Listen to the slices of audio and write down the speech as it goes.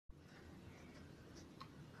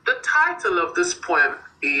title of this poem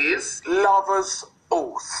is Lover's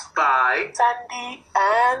Oath by Sandy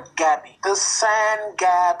and Gabby, the Sand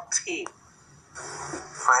Gab team.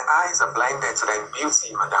 My eyes are blinded to thy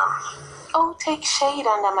beauty, madame. Oh, take shade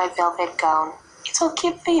under my velvet gown. It will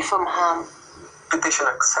keep thee from harm. Petition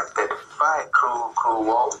accepted by cruel, cruel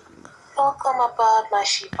world. Welcome aboard my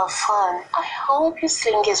ship of fun. I hope your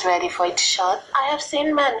sling is ready for its shot. I have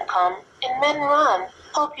seen men come and men run.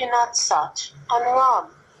 Hope you're not such on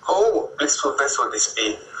rum. Oh, blissful vessel this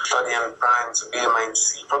be, floody and brine to bear mine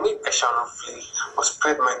sea. From it I shall not flee, but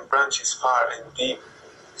spread mine branches far and deep.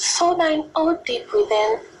 Sow thine oat deep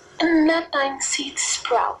within, and let thine seeds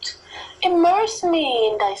sprout. Immerse me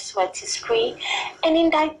in thy sweaty spree, and in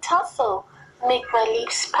thy tussle make my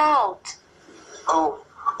lips pout. Oh,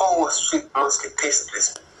 sweet, mostly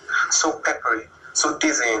tasteless, so peppery, so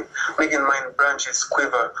dizzying, making mine branches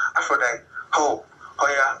quiver. Aphrodite, ho,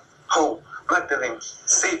 Hoya, ho, Magdalene,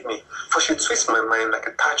 save me, for she twists my mind like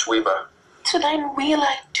a patch weaver. To thine will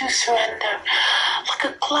I do surrender, like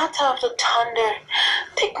a clatter of the thunder.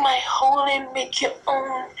 Take my whole and make your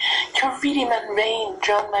own. Your rhythm and rain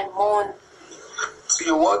drown my moan. To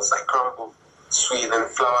your words I crumble, sweet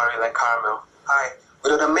and flowery like caramel. Aye,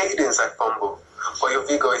 with other maidens I fumble, for your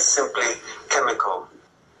vigor is simply chemical.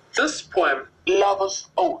 This poem, Lover's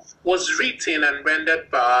Oath, was written and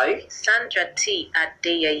rendered by Sandra T.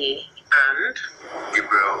 Adeyeye and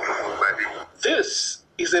Gabriel Ubadi. This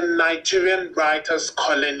is a Nigerian Writers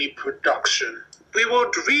Colony production. We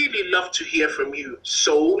would really love to hear from you,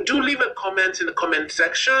 so do leave a comment in the comment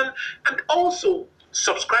section and also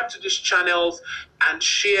subscribe to these channels and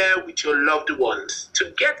share with your loved ones.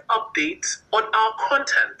 To get updates on our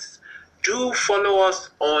content, do follow us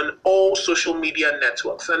on all social media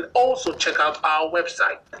networks and also check out our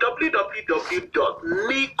website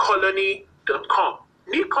www.nicolony.com.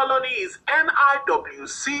 Nicolony is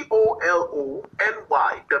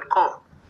NIWCOLONY.com.